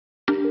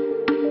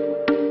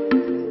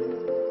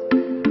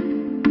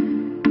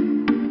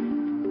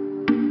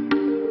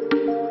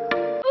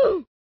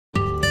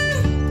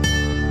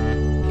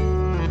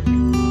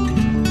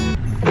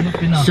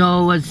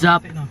So what's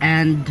up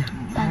and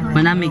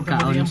manamig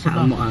kaon sa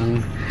amo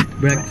ang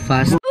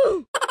breakfast.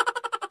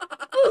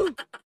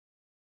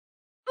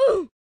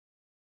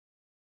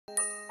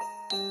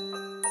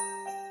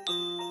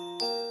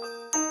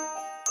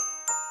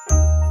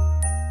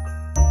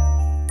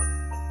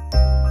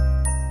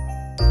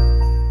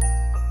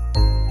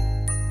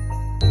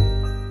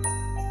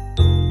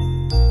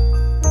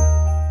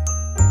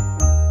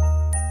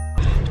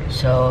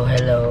 So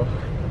hello,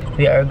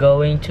 we are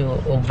going to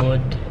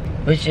Ubud,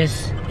 which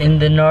is in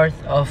the north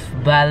of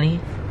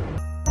Bali.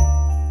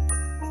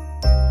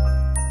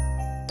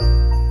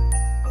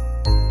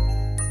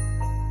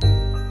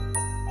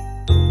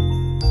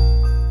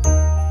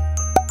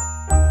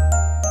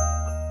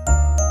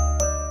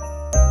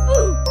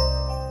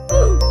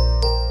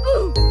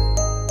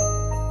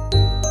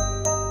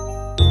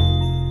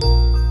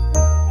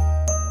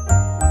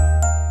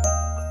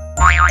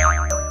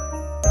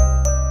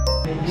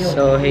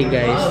 So hey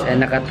guys,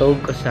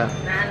 nakatog ko sa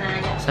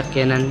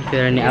sakyanan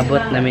pero niabot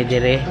na mi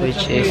dire,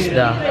 which is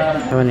the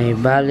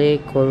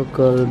Bali,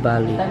 Kulkul,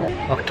 Bali.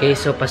 Okay,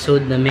 so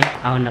pasud na mi.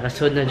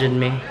 Nakasud na jud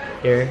mi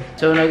here.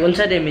 So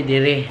nagunsa din mi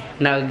dire.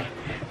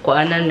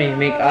 Kuanan may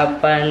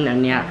make-upan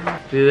anya.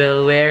 We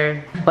will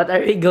wear. What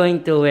are we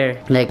going to wear?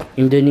 Like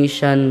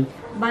Indonesian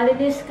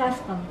Balinese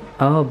custom.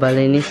 Oh,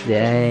 Balinese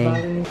day.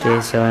 Okay,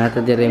 so nato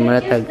dire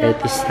maratag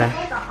artista.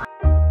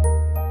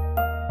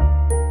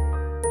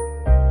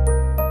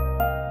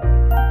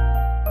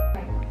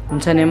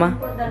 Unsa ni ma?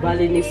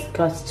 Balinese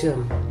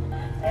costume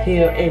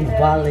here in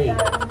Bali.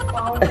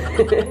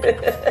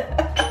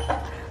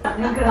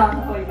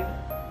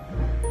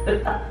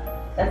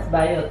 That's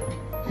Bayot.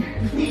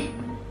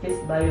 It's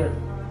Bayot.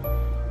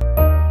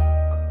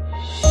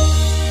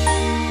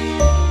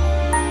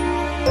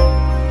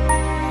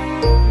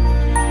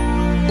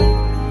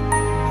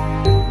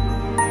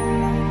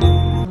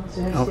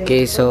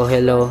 Okay, so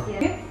hello.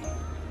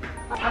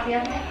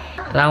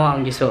 Lawa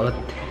ang gisuot.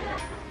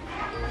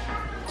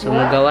 So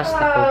magawas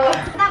na ko.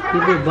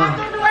 Hindi ba?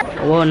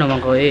 Oo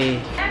naman ko eh.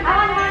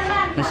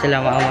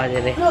 Nasila maama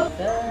dire.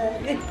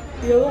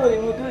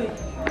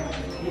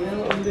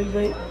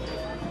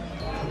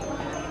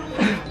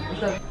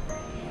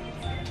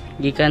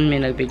 Gikan may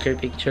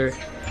nagpicture-picture.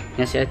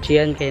 Nga si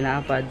Achian kay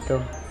naapad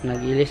to.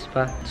 Nagilis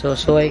pa. So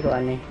suway ko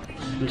ani.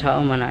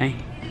 Saan man na eh.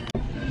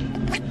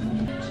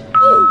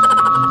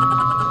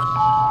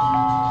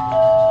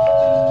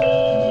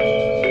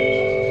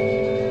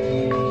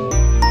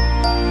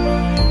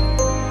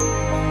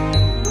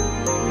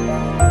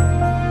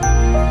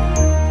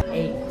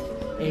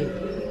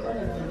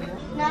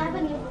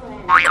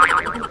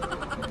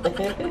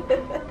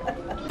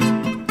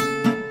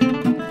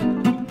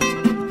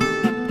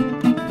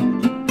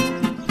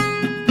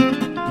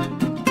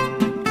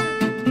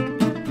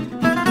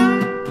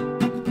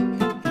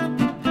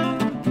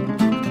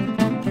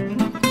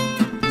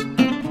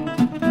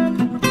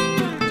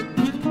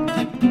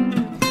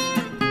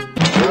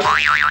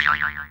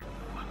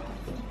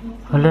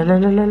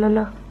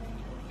 Hala.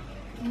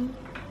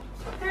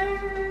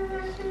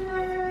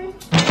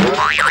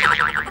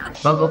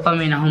 Bago pa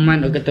may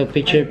nahuman og ito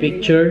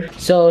picture.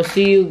 So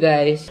see you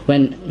guys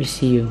when we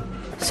see you.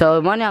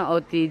 So mo na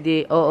ang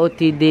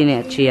OOTD ni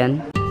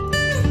Achian.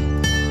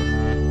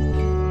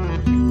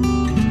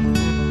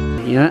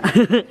 Yeah.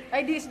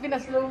 Ay, di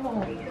pinaslow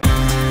mo.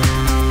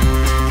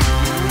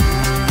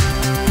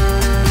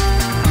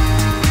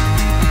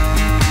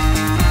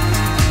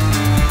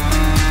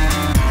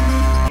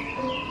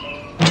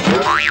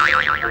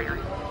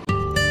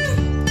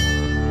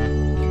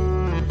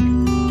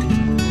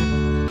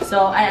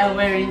 So I am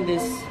wearing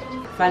this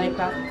fanny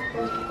pack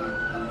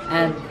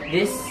and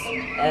this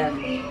and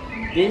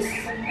this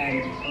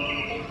and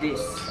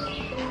this.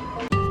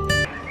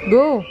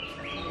 Go!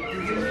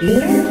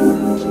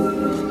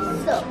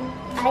 So,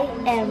 I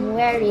am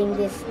wearing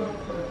this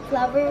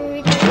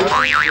flowery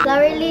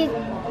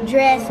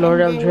dress.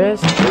 Floral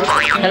dress.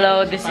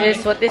 Hello,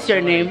 what is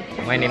your name?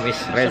 My name is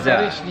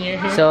Reza.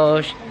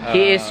 So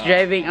he is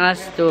driving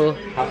us to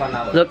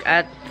look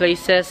at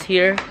places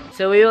here.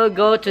 So we will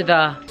go to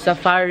the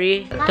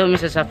safari. Ito mi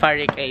sa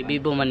safari kay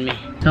Bibo man mi.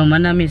 So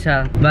manami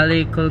sa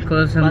Bali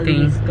Kulkul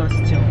something. Balinese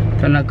costume.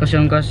 Ito na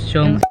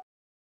costume.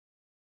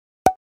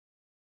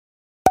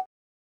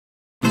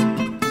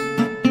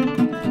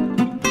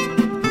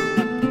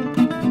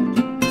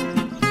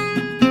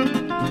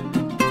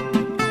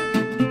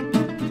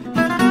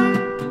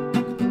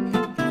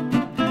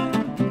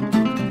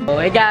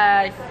 Hey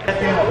guys!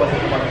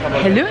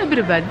 Hello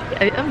everybody,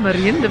 I am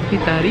Marian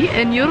Dapitari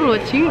and you're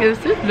watching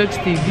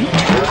ElstarVlogs TV.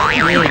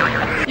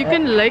 You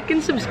can like and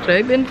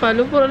subscribe and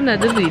follow for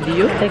another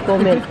video. Hey,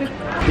 comment.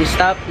 We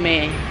stopped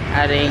me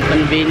at a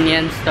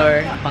convenience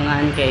store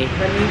pangan kay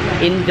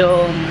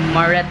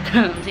Indomaret.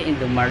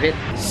 Indomaret.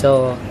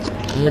 So,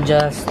 I'll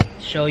just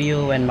show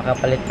you when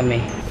makapalit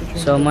kami.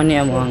 So, money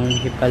mo ang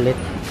ipalit.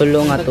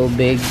 Tulong at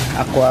tubig,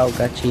 aqua o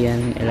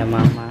kachiyan, ila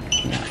mama.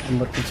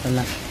 Umbutin sa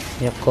na.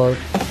 Yakult.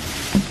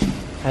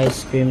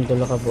 Ice cream,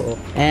 tulo ka buok.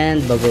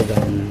 And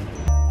bagogan.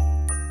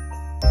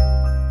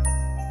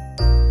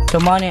 So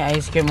mo ni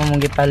ice cream mo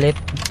mong gipalit.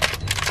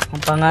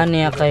 Ang pangan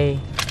niya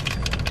kay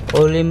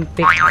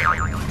Olympic.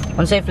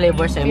 Unsay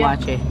flavor sa imo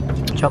ache?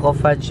 Choco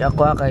fudge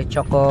ako kay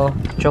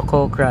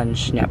choco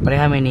crunch niya.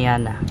 Pareha may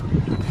niyana.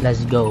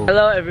 Let's go.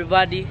 Hello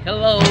everybody.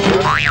 Hello.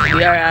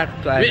 We are at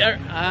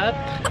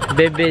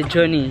Bebe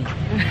Johnny.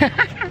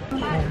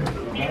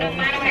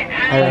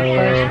 Hello.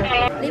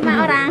 5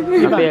 orang.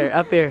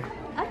 Up here.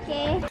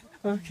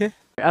 Okay.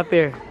 Up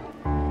here.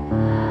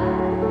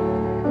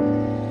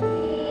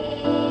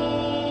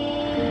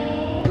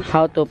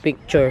 How to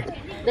picture?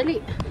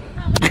 Dali.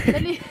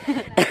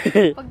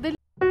 Pagdali.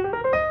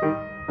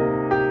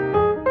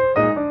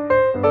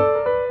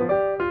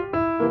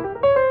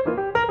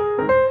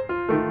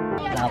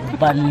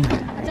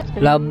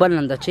 Laban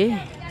lang dachi.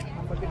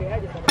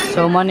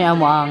 So money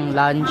amo ang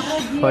lunch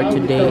for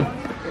today.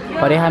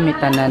 Pareha mi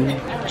tanan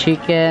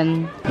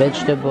chicken,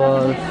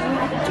 vegetables,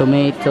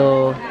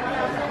 tomato,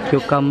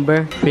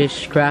 cucumber,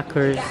 fish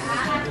crackers,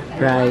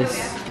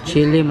 rice,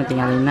 chili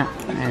matingali na,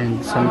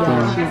 and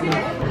something.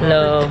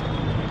 Hello.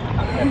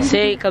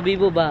 Say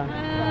kabibo ba?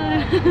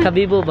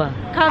 Kabibo ba?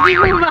 Kabi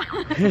mo ba?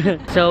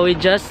 So we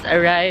just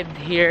arrived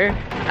here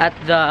at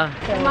the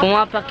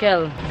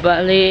Pumapakel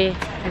Bali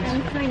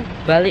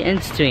and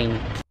Swing.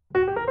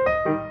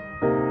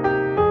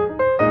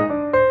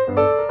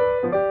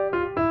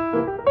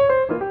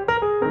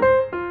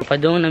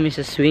 Padong namin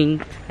sa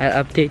swing.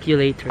 I'll update you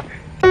later.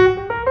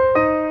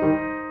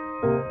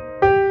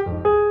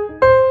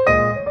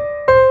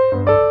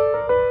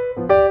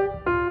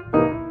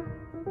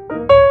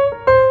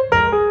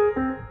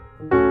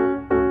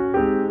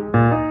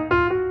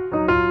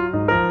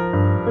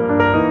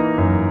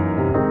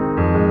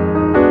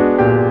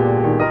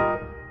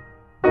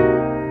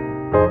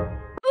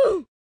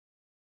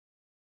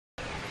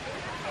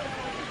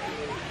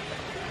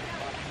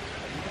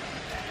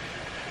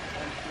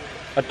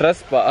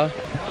 Atras pa ah.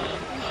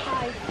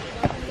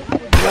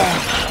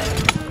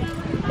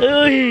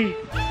 Uy!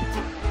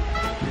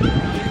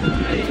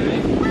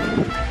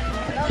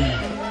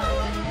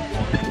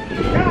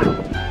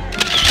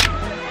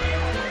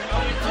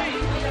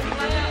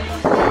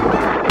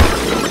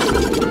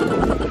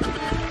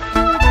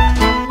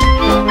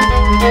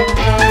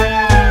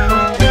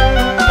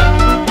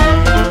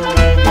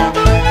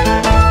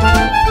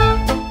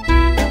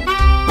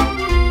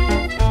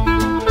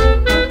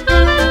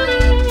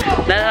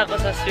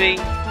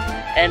 Swing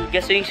and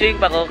swing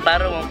pa ko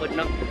klaro mo pud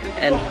no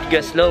and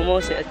slow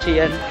mo si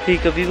Achian di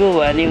kabibo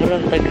ba ani mo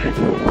ron tag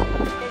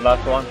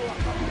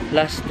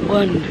last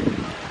one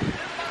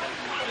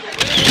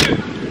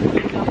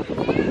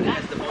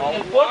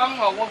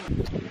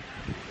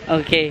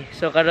okay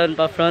so karon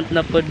pa front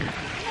na pud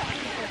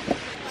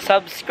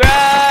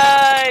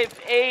subscribe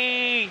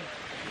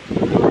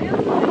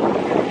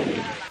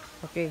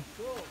okay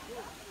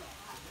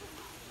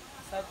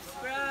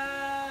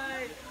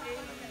subscribe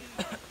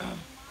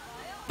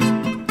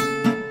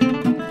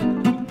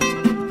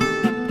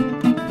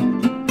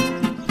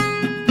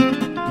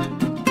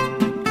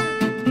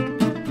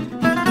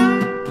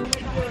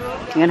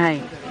Ngan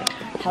hay.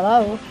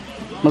 Hello.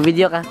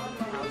 Mag-video ka.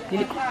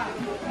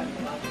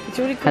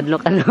 Kadlo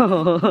ka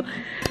no.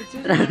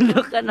 Kadlo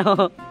ka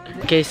no.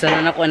 Okay, so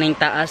na ako ning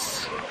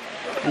taas.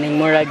 Ning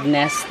murag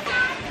nest.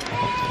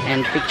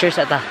 And pictures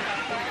ata.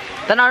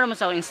 Tanaw mo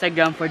sa akong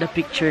Instagram for the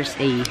pictures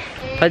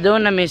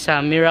Padung na mi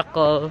sa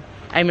Miracle.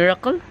 Ay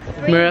Miracle?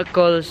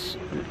 Miracles.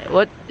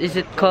 What is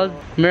it called?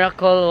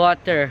 Miracle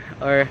water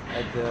or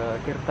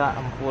Kirta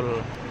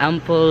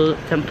Ample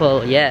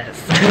temple, yes.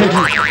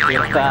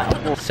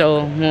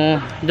 So, mo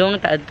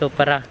doon taad to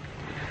para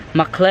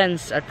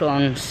ma-cleanse ato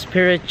ang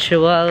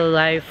spiritual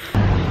life.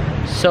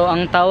 So,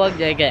 ang tawag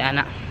dyan kay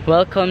ana,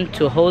 welcome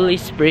to Holy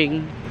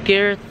Spring,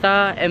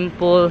 Kirta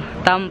Ample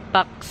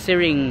Tampak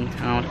Siring.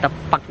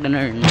 Tapak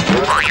ganun.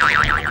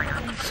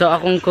 So,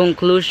 akong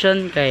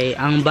conclusion kay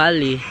ang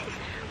Bali,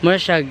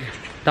 marsyag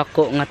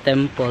tako nga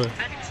temple.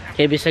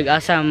 Kay bisag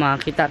asa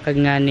makita kag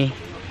ngani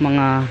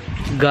mga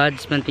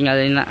gods man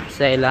tingali na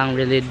sa ilang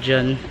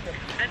religion,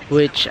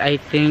 which I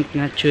think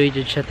nga choy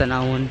jud siya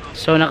tanawon.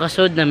 So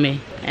nakasud na mi,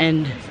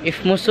 and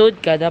if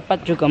musud ka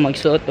dapat jud ka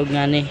magsuot og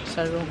ngani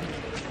sarong,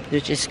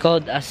 which is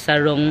called as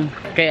sarong.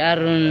 Kay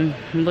aron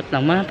but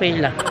lang man pa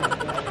ila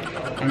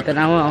ang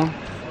tanawa oh.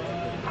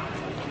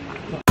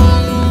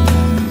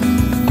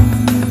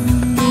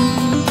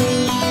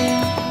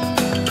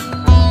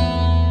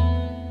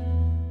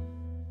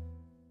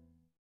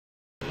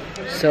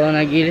 So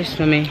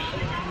nag-iris na mi.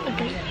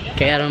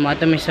 Kaya aron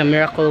mata mi sa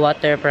miracle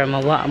water para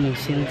mawa among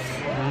sins.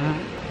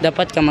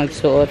 Dapat ka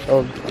magsuot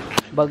og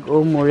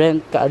bag-o mo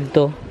rent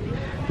kaadto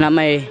na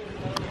may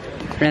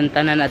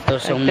rentanan ato.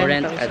 So mo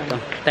rent ato.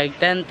 Tag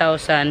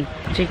 10,000.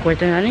 Check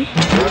kwarta na ni.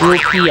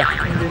 Rupiah.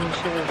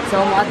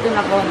 So mo ato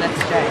na ko,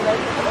 let's try.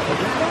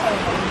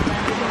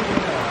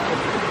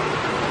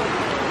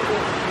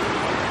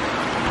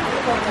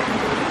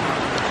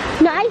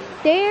 Nice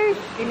stairs.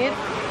 Init.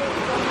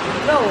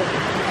 No.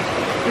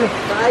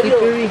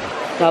 Slippery.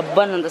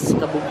 Laban ang tas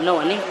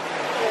kabugnaw ani.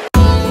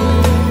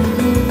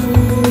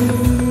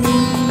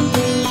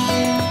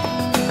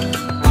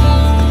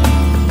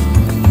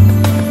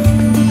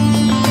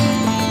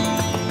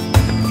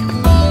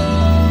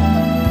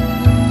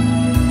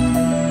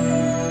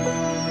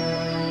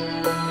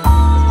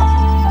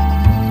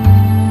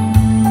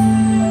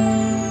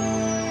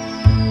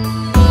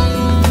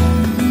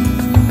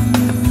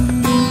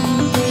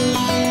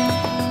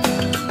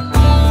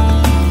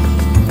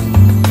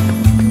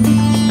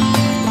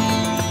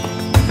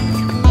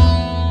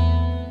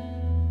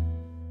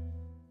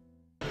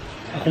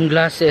 akong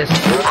glasses.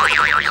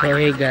 So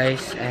hey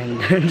guys,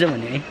 and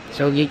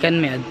so gikan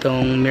mi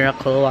adtong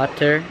miracle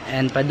water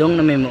and padung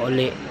na may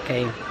mauli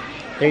kay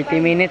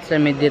 30 minutes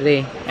na may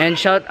dire. And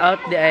shout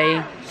out di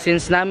ay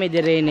since nami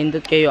dire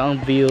nindot kayo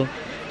ang view.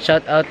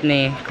 Shout out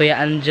ni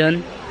Kuya Anjun.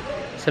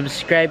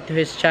 Subscribe to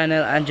his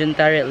channel Anjun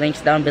Tare,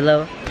 links down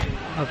below.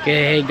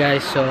 Okay, hey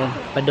guys, so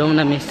padung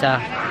na mi sa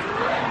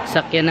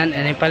sakyanan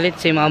and ipalit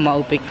si mama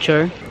o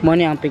picture. Mo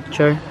ni ang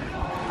picture.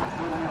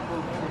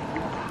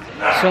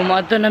 So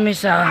moadto nami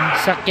sa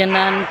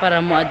sakyanan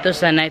para moadto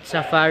sa night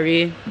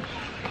safari.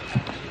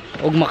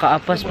 Ug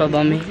makaapas pa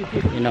ba mi?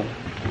 You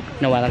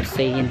know what I'm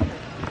saying.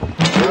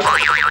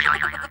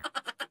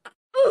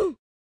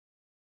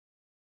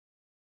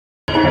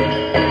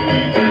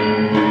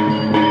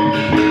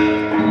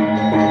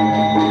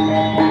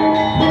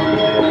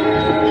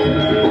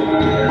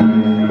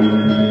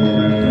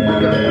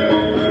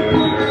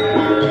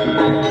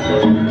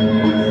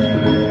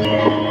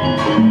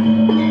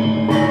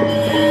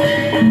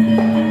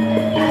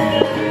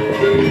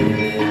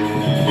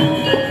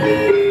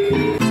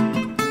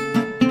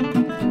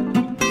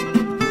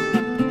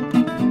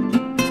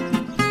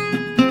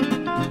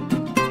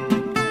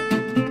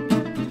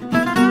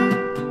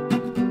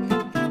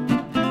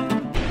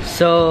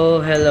 So,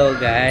 hello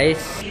guys.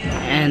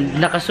 And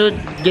nakasud,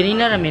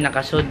 ganina rami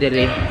nakasud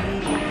dire.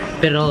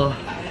 Pero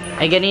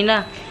ay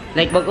ganina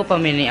like bago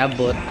pa mi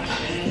niabot.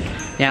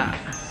 Ya.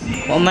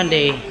 Wa man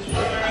day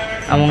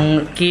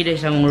among key day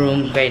sa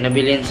room kay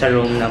nabilin sa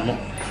room na mo.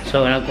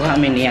 So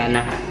nagkuha mi niya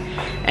na.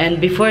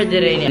 And before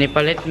dire ni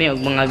palit mi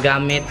og mga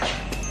gamit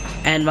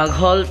and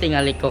mag-haul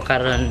tingali ko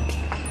karon.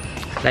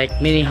 Like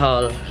mini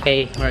haul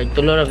kay marag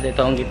tulor of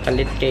dito ang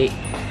gipalit kay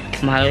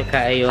mahal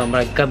kaayo,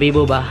 marag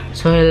kabibo ba.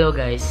 So hello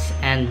guys,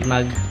 and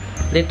mag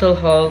little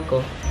haul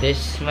ko.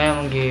 This may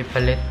akong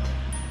gipalit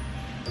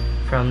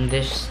from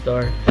this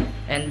store.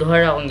 And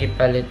duha ra akong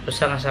gipalit,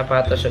 usa nga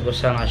sapatos ug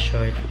usa nga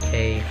short.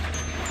 Okay.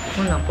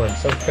 Una po.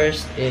 So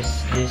first is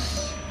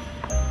this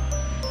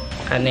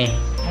kani.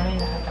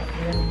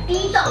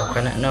 So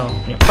kana no.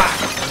 Pa.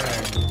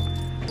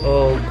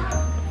 Oh.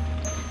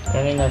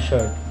 Kani nga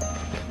short.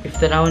 If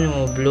tanawon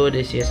mo blue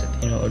this is at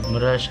tinuod,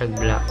 mura siya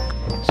black.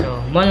 So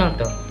mo lang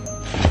to.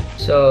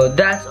 So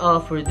that's all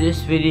for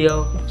this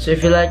video. So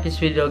if you like this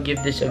video,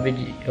 give this a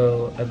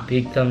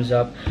big thumbs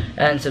up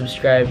and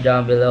subscribe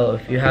down below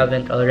if you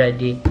haven't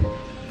already.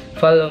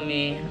 Follow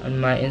me on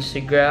my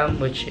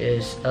Instagram, which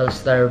is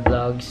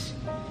ElstarVlogs,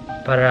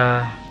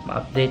 para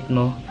ma-update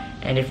mo.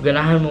 And if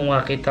ganahan mo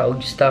makita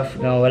og stuff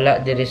na wala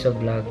diri sa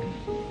vlog,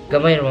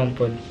 gamay ramon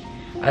pod.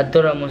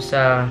 Adto ra mo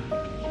sa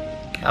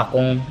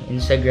akong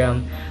Instagram,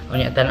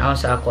 unya tan-aw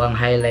sa ako ang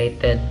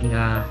highlighted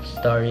nga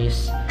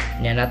stories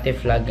niya natin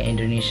flag ng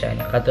Indonesia.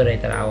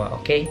 Nakaturay tarawa,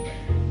 okay?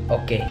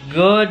 Okay.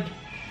 Good.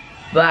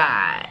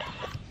 Bye.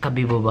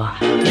 Kabibo ba?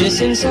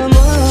 Missing someone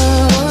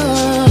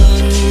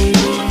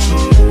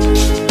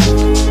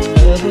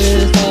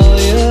with all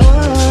your